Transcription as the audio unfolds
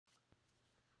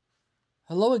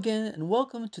Hello again and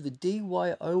welcome to the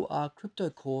DYOR crypto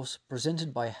course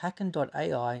presented by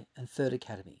Hacken.ai and Third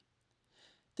Academy.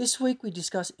 This week we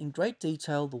discuss in great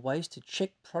detail the ways to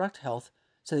check product health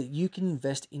so that you can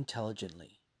invest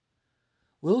intelligently.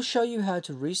 We'll show you how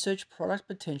to research product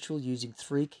potential using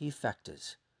three key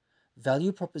factors: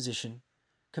 value proposition,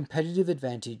 competitive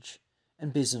advantage,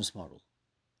 and business model.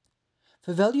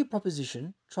 For value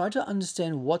proposition, try to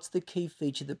understand what's the key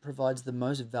feature that provides the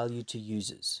most value to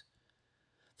users.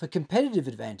 For competitive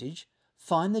advantage,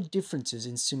 find the differences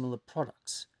in similar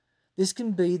products. This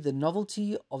can be the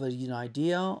novelty of an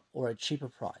idea or a cheaper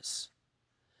price.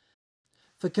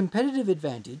 For competitive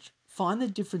advantage, find the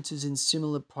differences in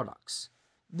similar products.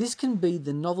 This can be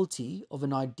the novelty of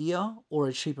an idea or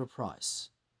a cheaper price.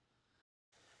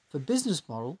 For business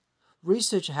model,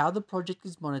 research how the project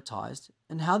is monetized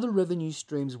and how the revenue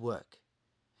streams work.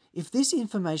 If this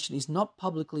information is not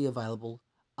publicly available,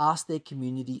 ask their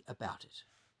community about it.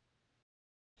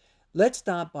 Let's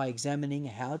start by examining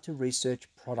how to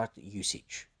research product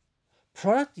usage.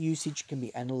 Product usage can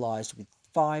be analyzed with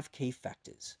 5 key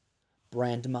factors: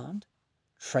 brand demand,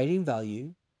 trading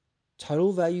value,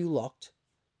 total value locked,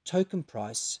 token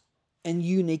price, and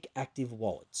unique active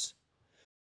wallets.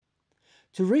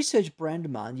 To research brand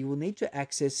demand, you will need to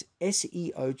access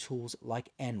SEO tools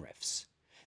like Ahrefs.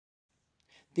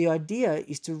 The idea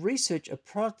is to research a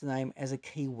product name as a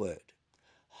keyword.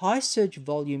 High search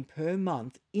volume per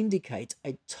month indicates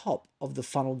a top of the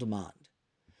funnel demand.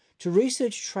 To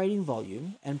research trading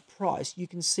volume and price, you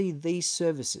can see these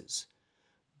services: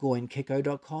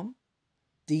 coinkeko.com,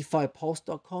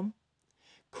 defipulse.com,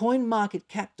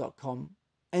 coinmarketcap.com,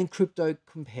 and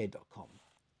cryptocompare.com.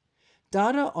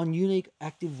 Data on unique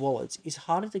active wallets is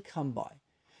harder to come by,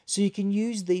 so you can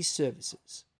use these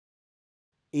services: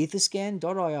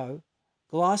 etherscan.io,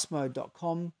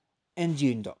 glassmode.com, and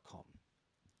dune.com.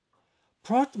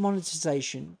 Product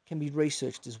monetization can be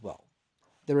researched as well.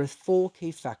 There are 4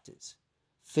 key factors: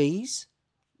 fees,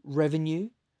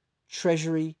 revenue,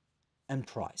 treasury, and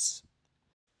price.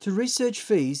 To research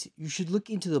fees, you should look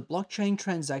into the blockchain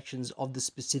transactions of the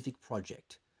specific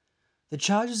project. The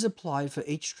charges applied for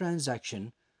each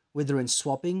transaction, whether in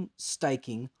swapping,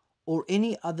 staking, or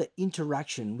any other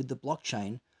interaction with the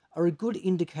blockchain, are a good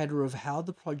indicator of how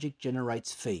the project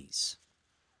generates fees.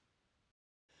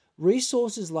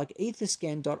 Resources like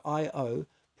etherscan.io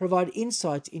provide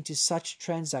insights into such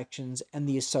transactions and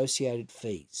the associated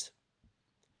fees.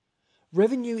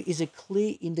 Revenue is a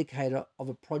clear indicator of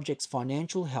a project's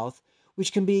financial health,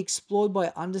 which can be explored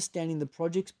by understanding the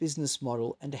project's business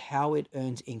model and how it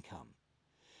earns income.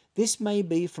 This may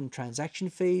be from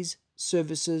transaction fees,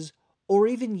 services, or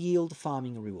even yield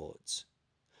farming rewards.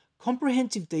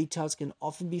 Comprehensive details can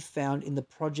often be found in the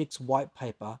project's white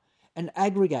paper and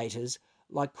aggregators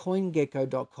like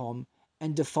coingecko.com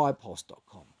and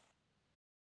defipulse.com.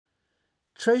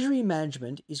 Treasury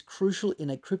management is crucial in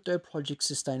a crypto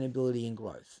project's sustainability and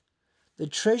growth. The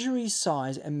treasury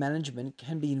size and management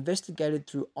can be investigated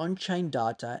through on-chain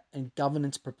data and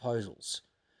governance proposals.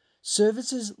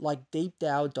 Services like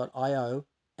deepdao.io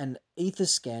and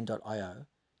etherscan.io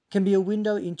can be a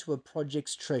window into a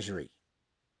project's treasury.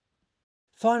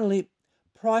 Finally,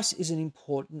 price is an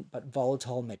important but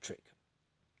volatile metric.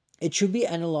 It should be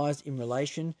analyzed in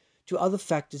relation to other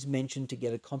factors mentioned to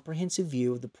get a comprehensive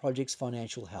view of the project's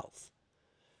financial health.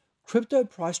 Crypto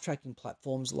price tracking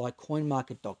platforms like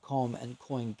coinmarket.com and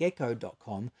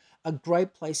coingecko.com are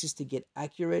great places to get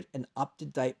accurate and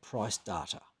up-to-date price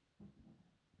data.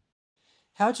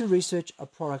 How to research a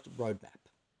product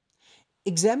roadmap.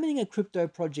 Examining a crypto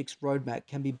project's roadmap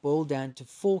can be boiled down to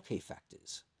 4 key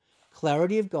factors: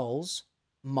 clarity of goals,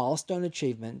 milestone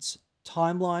achievements,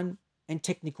 timeline, and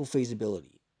technical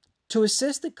feasibility. To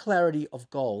assess the clarity of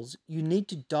goals, you need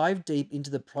to dive deep into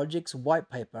the project's white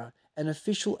paper and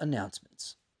official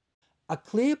announcements. A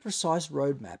clear, precise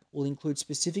roadmap will include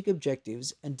specific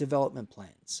objectives and development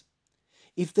plans.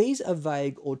 If these are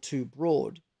vague or too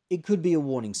broad, it could be a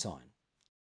warning sign.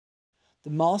 The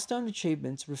milestone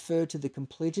achievements refer to the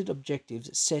completed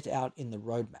objectives set out in the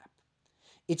roadmap.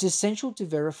 It's essential to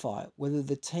verify whether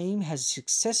the team has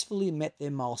successfully met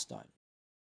their milestone.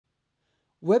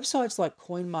 Websites like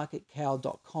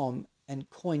coinmarketcow.com and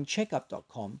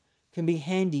coincheckup.com can be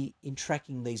handy in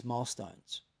tracking these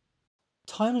milestones.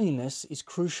 Timeliness is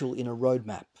crucial in a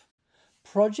roadmap.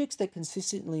 Projects that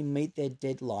consistently meet their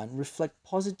deadline reflect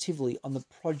positively on the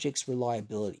project's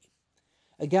reliability.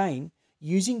 Again,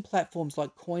 using platforms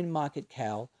like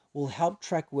CoinMarketCal will help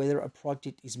track whether a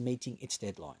project is meeting its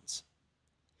deadlines.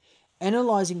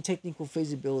 Analyzing technical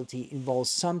feasibility involves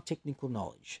some technical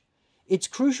knowledge. It's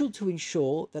crucial to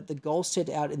ensure that the goals set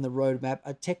out in the roadmap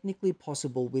are technically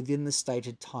possible within the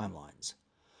stated timelines.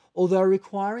 Although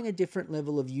requiring a different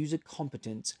level of user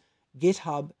competence,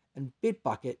 GitHub and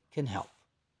Bitbucket can help.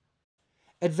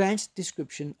 Advanced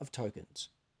description of tokens.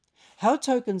 How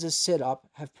tokens are set up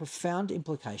have profound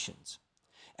implications.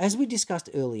 As we discussed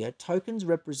earlier, tokens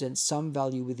represent some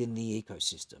value within the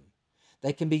ecosystem.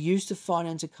 They can be used to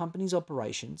finance a company's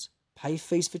operations, pay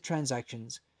fees for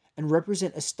transactions, and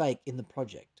represent a stake in the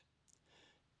project.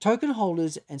 Token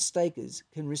holders and stakers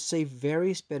can receive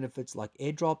various benefits like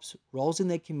airdrops, roles in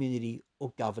their community,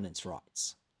 or governance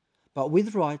rights. But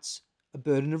with rights, a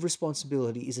burden of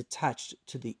responsibility is attached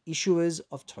to the issuers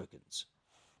of tokens.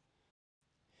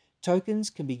 Tokens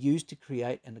can be used to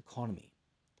create an economy.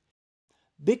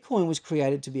 Bitcoin was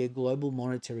created to be a global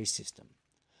monetary system.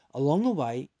 Along the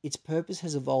way, its purpose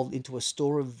has evolved into a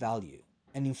store of value,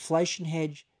 an inflation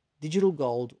hedge, digital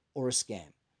gold, or a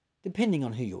scam, depending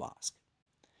on who you ask.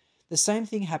 The same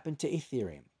thing happened to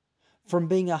Ethereum. From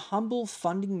being a humble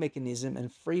funding mechanism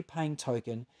and free-paying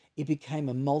token, it became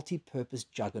a multi-purpose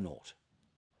juggernaut.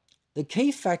 The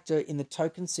key factor in the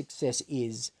token's success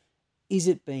is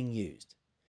it being used?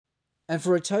 And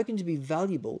for a token to be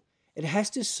valuable, it has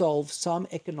to solve some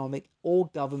economic or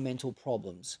governmental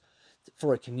problems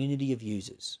for a community of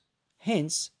users.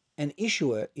 Hence, an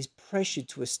issuer is pressured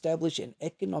to establish an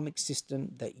economic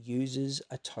system that uses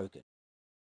a token.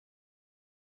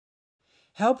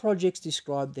 How projects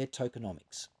describe their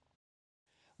tokenomics.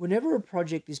 Whenever a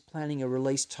project is planning a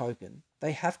release token,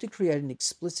 they have to create an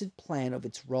explicit plan of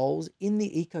its roles in the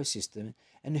ecosystem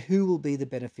and who will be the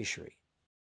beneficiary.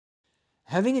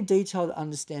 Having a detailed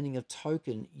understanding of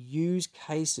token use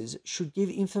cases should give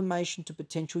information to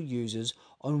potential users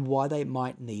on why they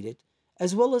might need it,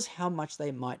 as well as how much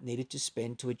they might need it to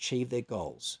spend to achieve their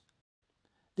goals.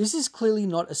 This is clearly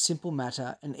not a simple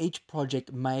matter, and each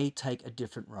project may take a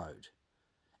different road.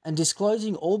 And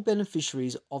disclosing all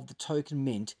beneficiaries of the token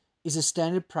mint is a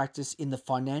standard practice in the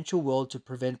financial world to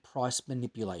prevent price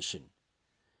manipulation.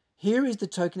 Here is the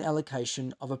token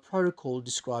allocation of a protocol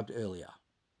described earlier.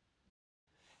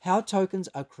 How tokens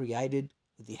are created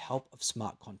with the help of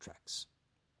smart contracts.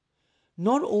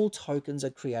 Not all tokens are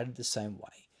created the same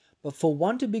way, but for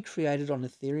one to be created on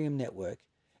Ethereum network,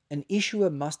 an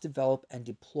issuer must develop and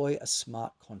deploy a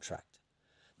smart contract.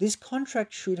 This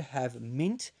contract should have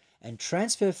mint and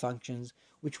transfer functions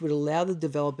which would allow the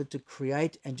developer to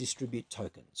create and distribute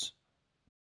tokens.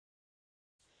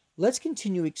 Let's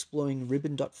continue exploring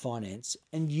Ribbon.finance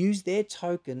and use their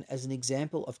token as an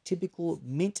example of typical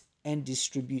mint and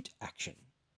distribute action.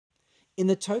 In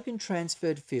the token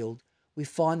transferred field, we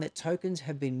find that tokens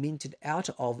have been minted out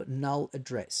of null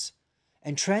address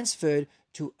and transferred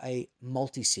to a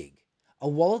multisig, a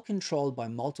wallet controlled by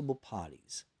multiple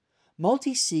parties.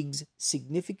 Multi-sigs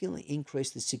significantly increase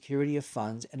the security of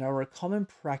funds and are a common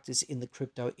practice in the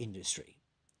crypto industry.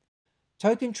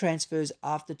 Token transfers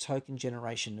after token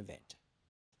generation event.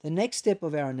 The next step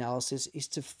of our analysis is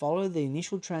to follow the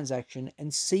initial transaction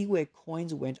and see where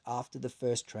coins went after the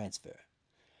first transfer.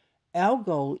 Our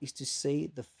goal is to see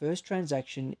the first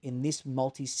transaction in this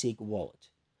multi-sig wallet.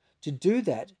 To do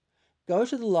that, go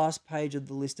to the last page of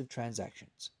the list of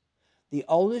transactions. The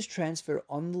oldest transfer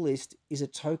on the list is a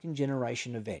token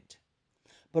generation event,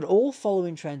 but all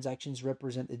following transactions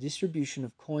represent the distribution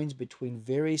of coins between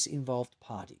various involved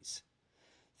parties.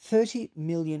 30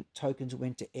 million tokens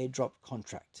went to airdrop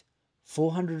contract,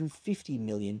 450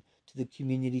 million to the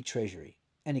community treasury,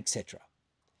 and etc.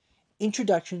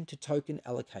 Introduction to token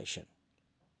allocation.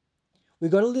 We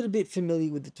got a little bit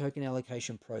familiar with the token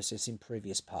allocation process in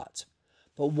previous parts,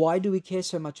 but why do we care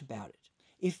so much about it?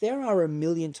 If there are 1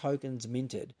 million tokens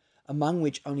minted, among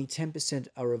which only 10%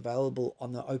 are available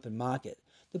on the open market,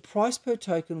 the price per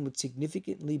token would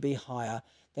significantly be higher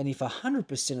than if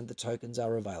 100% of the tokens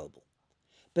are available.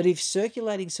 But if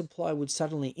circulating supply would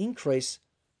suddenly increase,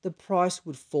 the price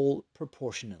would fall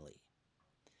proportionally.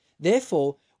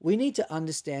 Therefore, we need to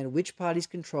understand which parties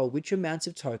control which amounts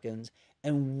of tokens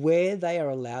and where they are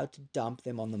allowed to dump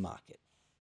them on the market.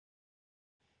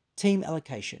 Team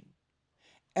allocation.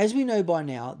 As we know by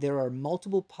now, there are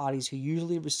multiple parties who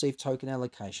usually receive token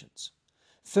allocations.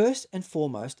 First and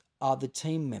foremost are the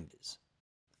team members.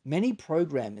 Many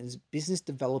programmers, business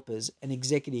developers, and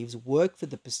executives work for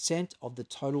the percent of the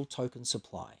total token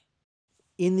supply.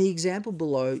 In the example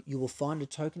below, you will find a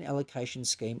token allocation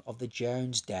scheme of the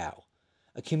Jones DAO,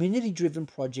 a community-driven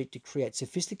project to create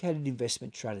sophisticated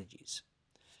investment strategies.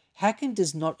 Hacken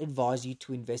does not advise you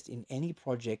to invest in any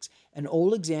projects, and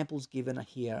all examples given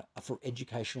here are for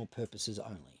educational purposes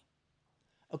only.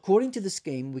 According to the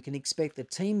scheme, we can expect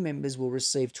that team members will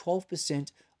receive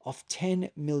 12% of 10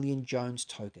 million Jones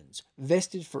tokens,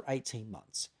 vested for 18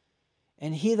 months.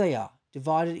 And here they are,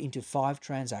 divided into 5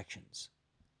 transactions.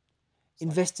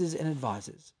 Investors and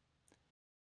advisors.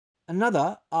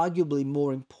 Another, arguably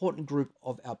more important group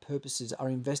of our purposes are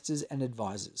investors and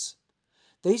advisors.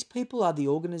 These people are the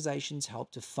organizations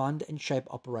help to fund and shape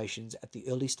operations at the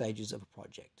early stages of a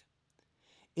project.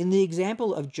 In the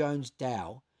example of Jones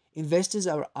DAO, investors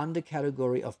are under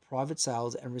category of private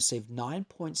sales and receive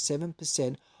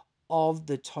 9.7% of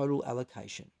the total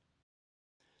allocation.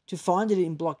 To find it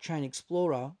in Blockchain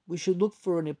Explorer, we should look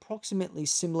for an approximately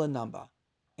similar number,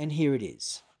 and here it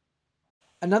is.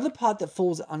 Another part that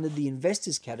falls under the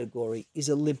investors category is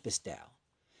Olympus DAO,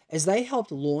 as they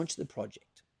helped launch the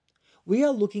project. We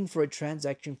are looking for a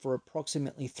transaction for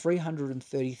approximately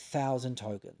 330,000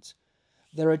 tokens.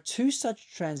 There are 2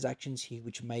 such transactions here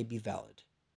which may be valid.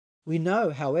 We know,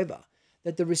 however,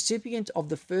 that the recipient of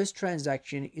the first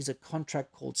transaction is a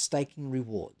contract called staking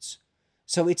rewards.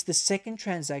 So it's the second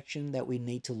transaction that we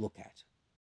need to look at.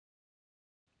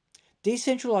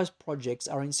 Decentralized projects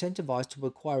are incentivized to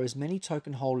acquire as many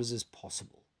token holders as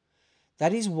possible.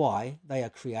 That is why they are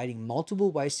creating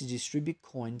multiple ways to distribute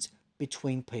coins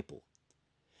between people.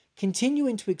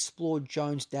 Continuing to explore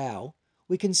Jones DAO,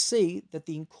 we can see that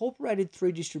the incorporated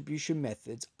 3 distribution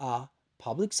methods are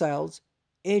public sales,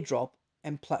 airdrop,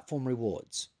 and platform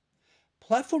rewards.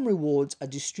 Platform rewards are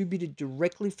distributed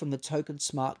directly from the token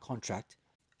smart contract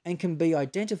and can be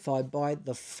identified by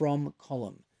the from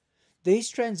column. These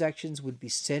transactions would be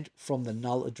sent from the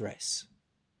null address.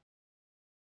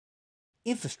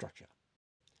 Infrastructure.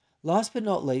 Last but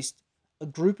not least, a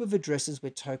group of addresses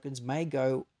where tokens may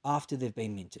go after they've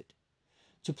been minted,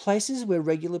 to places where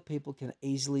regular people can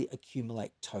easily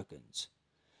accumulate tokens.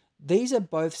 These are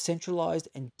both centralized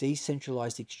and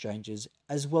decentralized exchanges,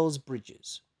 as well as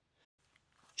bridges.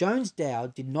 Jones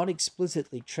DAO did not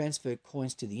explicitly transfer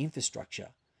coins to the infrastructure,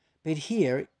 but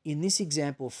here, in this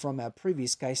example from our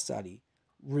previous case study,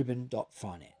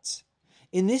 Ribbon.finance.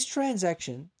 In this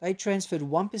transaction, they transferred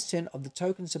 1% of the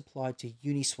token supply to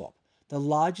Uniswap, the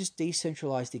largest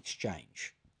decentralized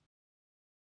exchange.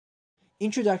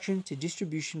 Introduction to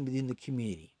distribution within the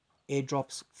community,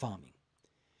 airdrops, farming.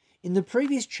 In the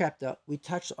previous chapter, we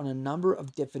touched on a number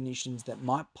of definitions that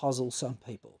might puzzle some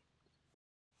people.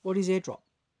 What is airdrop?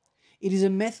 It is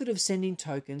a method of sending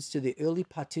tokens to the early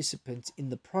participants in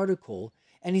the protocol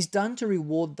and is done to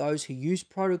reward those who use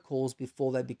protocols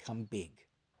before they become big.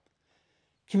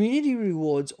 Community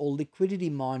rewards or liquidity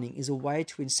mining is a way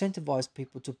to incentivize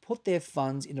people to put their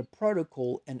funds in a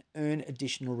protocol and earn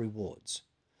additional rewards.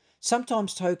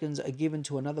 Sometimes tokens are given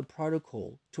to another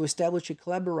protocol to establish a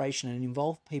collaboration and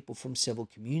involve people from several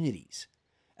communities.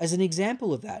 As an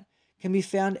example of that can be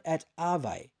found at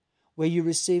Aave, where you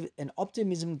receive an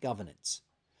optimism governance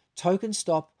token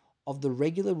stop of the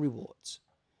regular rewards.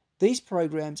 These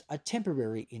programs are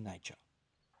temporary in nature.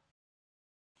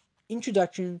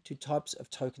 Introduction to types of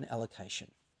token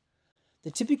allocation.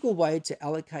 The typical way to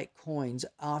allocate coins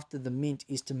after the mint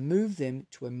is to move them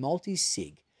to a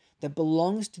multi-sig that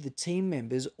belongs to the team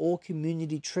members or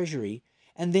community treasury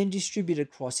and then distribute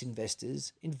across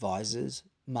investors, advisors,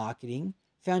 marketing,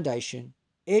 foundation,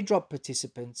 airdrop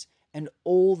participants, and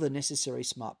all the necessary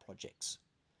smart projects.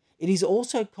 It is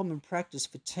also common practice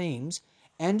for teams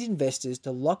and investors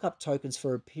to lock up tokens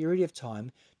for a period of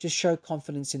time to show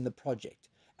confidence in the project,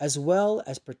 as well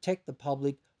as protect the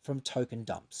public from token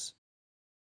dumps.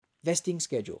 Vesting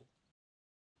schedule.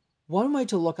 One way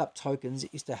to lock up tokens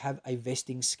is to have a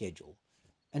vesting schedule,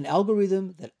 an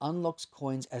algorithm that unlocks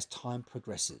coins as time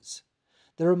progresses.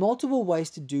 There are multiple ways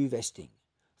to do vesting,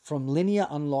 from linear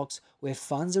unlocks where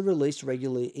funds are released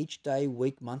regularly each day,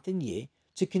 week, month, and year,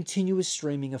 to continuous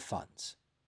streaming of funds.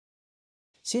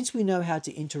 Since we know how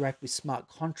to interact with smart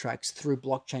contracts through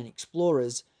blockchain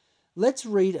explorers, let's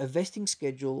read a vesting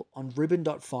schedule on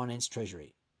Ribbon.finance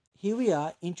Treasury. Here we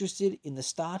are interested in the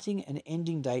starting and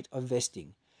ending date of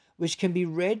vesting, which can be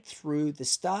read through the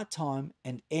start time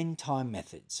and end time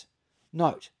methods.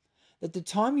 Note that the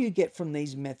time you get from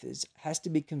these methods has to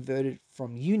be converted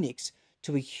from Unix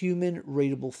to a human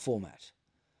readable format.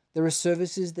 There are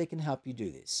services that can help you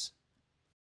do this.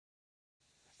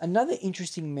 Another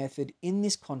interesting method in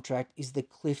this contract is the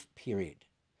cliff period.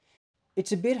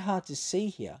 It's a bit hard to see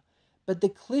here, but the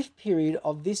cliff period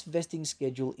of this vesting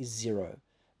schedule is 0,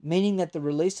 meaning that the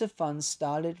release of funds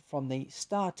started from the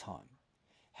start time.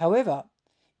 However,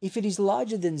 if it is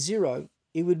larger than 0,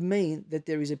 it would mean that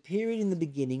there is a period in the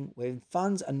beginning when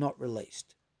funds are not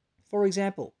released. For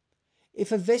example,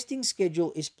 if a vesting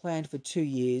schedule is planned for 2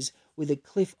 years with a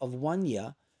cliff of 1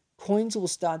 year, coins will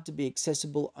start to be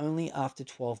accessible only after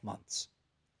 12 months.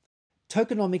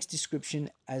 tokenomics description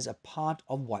as a part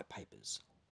of white papers.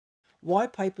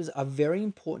 White papers are very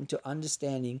important to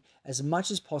understanding as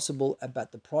much as possible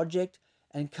about the project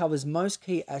and covers most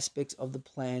key aspects of the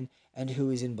plan and who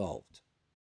is involved.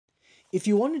 If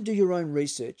you want to do your own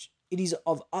research, it is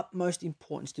of utmost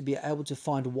importance to be able to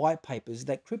find white papers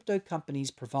that crypto companies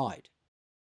provide.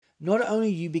 Not only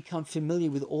you become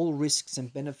familiar with all risks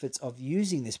and benefits of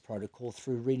using this protocol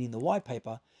through reading the white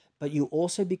paper, but you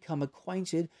also become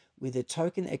acquainted with the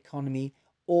token economy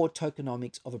or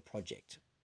tokenomics of a project.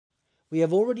 We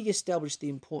have already established the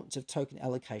importance of token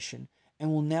allocation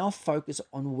and will now focus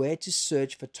on where to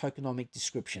search for tokenomic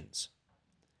descriptions.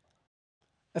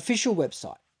 Official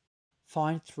website.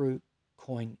 Find through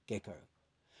CoinGecko.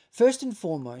 First and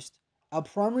foremost, our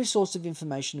primary source of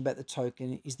information about the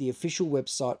token is the official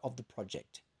website of the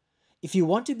project. If you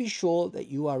want to be sure that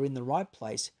you are in the right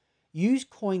place, use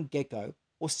CoinGecko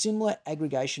or similar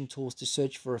aggregation tools to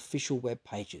search for official web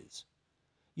pages.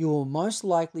 You will most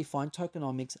likely find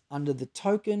tokenomics under the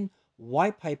token,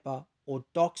 white paper, or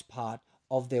docs part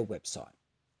of their website.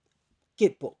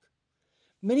 Gitbook.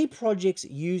 Many projects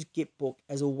use Gitbook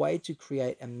as a way to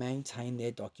create and maintain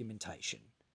their documentation.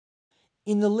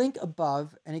 In the link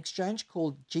above, an exchange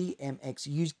called GMX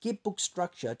used Gitbook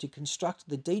structure to construct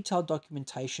the detailed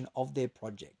documentation of their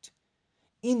project.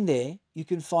 In there, you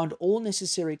can find all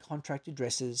necessary contract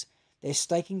addresses, their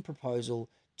staking proposal,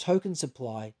 token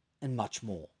supply, and much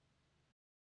more.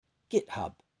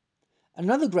 GitHub.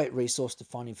 Another great resource to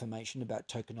find information about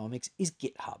tokenomics is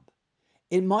GitHub.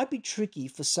 It might be tricky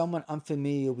for someone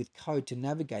unfamiliar with code to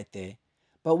navigate there,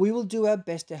 but we will do our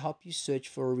best to help you search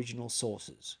for original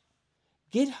sources.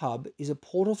 GitHub is a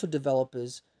portal for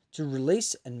developers to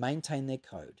release and maintain their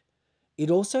code. It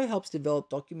also helps develop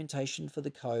documentation for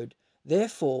the code,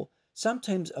 therefore, some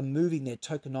teams are moving their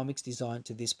tokenomics design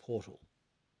to this portal.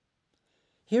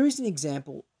 Here is an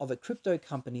example of a crypto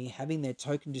company having their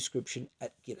token description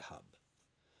at GitHub.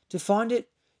 To find it,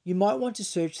 you might want to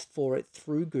search for it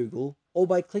through Google or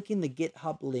by clicking the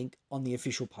GitHub link on the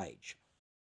official page.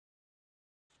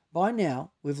 By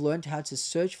now, we've learned how to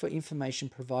search for information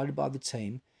provided by the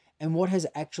team and what has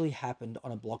actually happened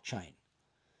on a blockchain.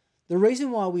 The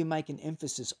reason why we make an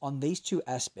emphasis on these two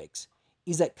aspects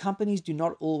is that companies do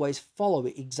not always follow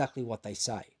exactly what they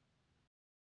say.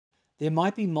 There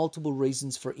might be multiple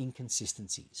reasons for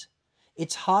inconsistencies.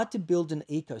 It's hard to build an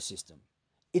ecosystem.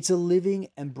 It's a living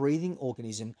and breathing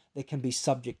organism that can be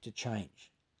subject to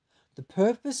change. The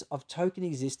purpose of token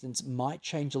existence might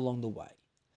change along the way,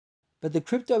 but the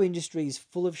crypto industry is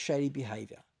full of shady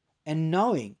behavior, and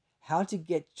knowing how to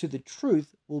get to the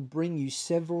truth will bring you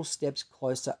several steps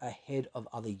closer ahead of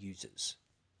other users.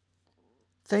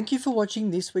 Thank you for watching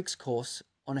this week's course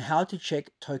on how to check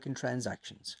token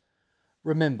transactions.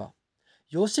 Remember,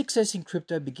 your success in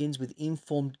crypto begins with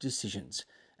informed decisions,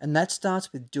 and that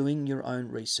starts with doing your own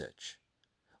research.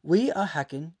 We are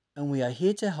Hacken, and we are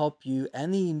here to help you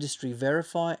and the industry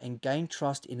verify and gain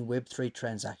trust in Web3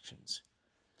 transactions.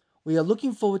 We are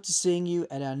looking forward to seeing you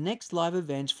at our next live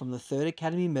event from the Third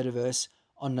Academy Metaverse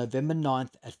on November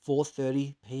 9th at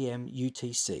 4:30 p.m.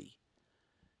 UTC.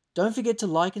 Don't forget to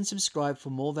like and subscribe for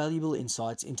more valuable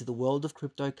insights into the world of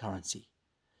cryptocurrency.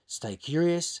 Stay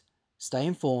curious, stay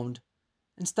informed,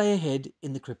 and stay ahead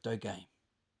in the crypto game.